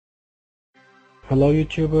Hello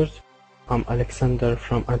YouTubers, I'm Alexander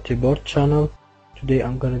from Antiboard channel. Today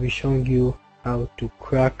I'm gonna be showing you how to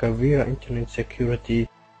crack Avira Internet Security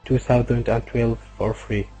 2012 for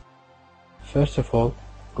free. First of all,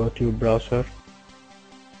 go to your browser,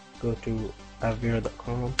 go to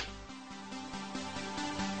avira.com,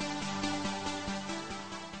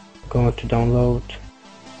 go to download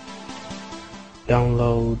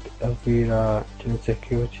Avira Internet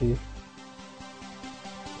Security.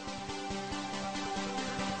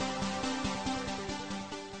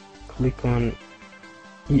 Click on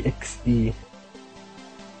exe. It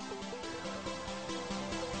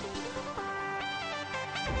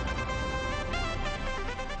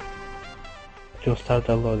will start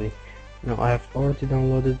downloading. Now I have already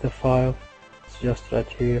downloaded the file. It's just right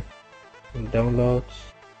here in downloads.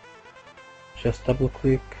 Just double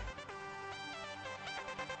click.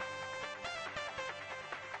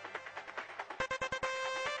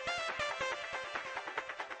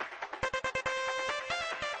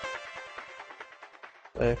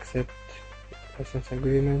 I accept license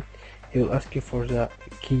agreement. He will ask you for the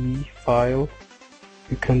key file.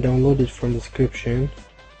 You can download it from the description.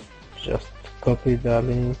 Just copy the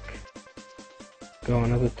link, go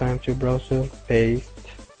another time to browser, paste,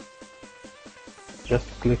 just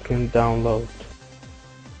click on download,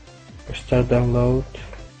 start download,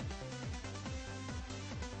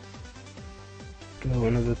 go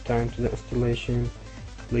another time to the installation,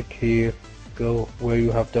 click here, go where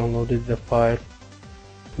you have downloaded the file,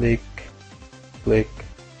 click.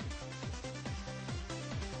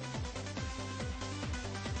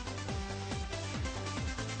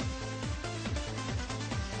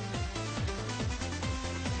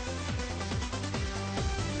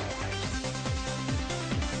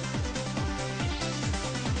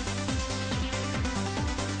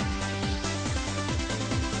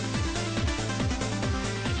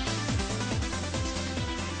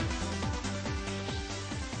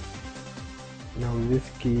 Now this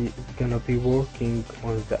key is gonna be working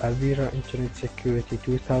on the Avira Internet Security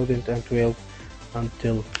 2012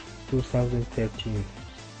 until 2013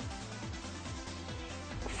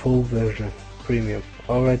 full version premium.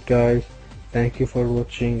 Alright guys, thank you for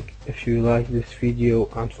watching. If you like this video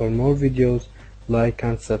and for more videos, like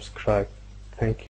and subscribe. Thank you.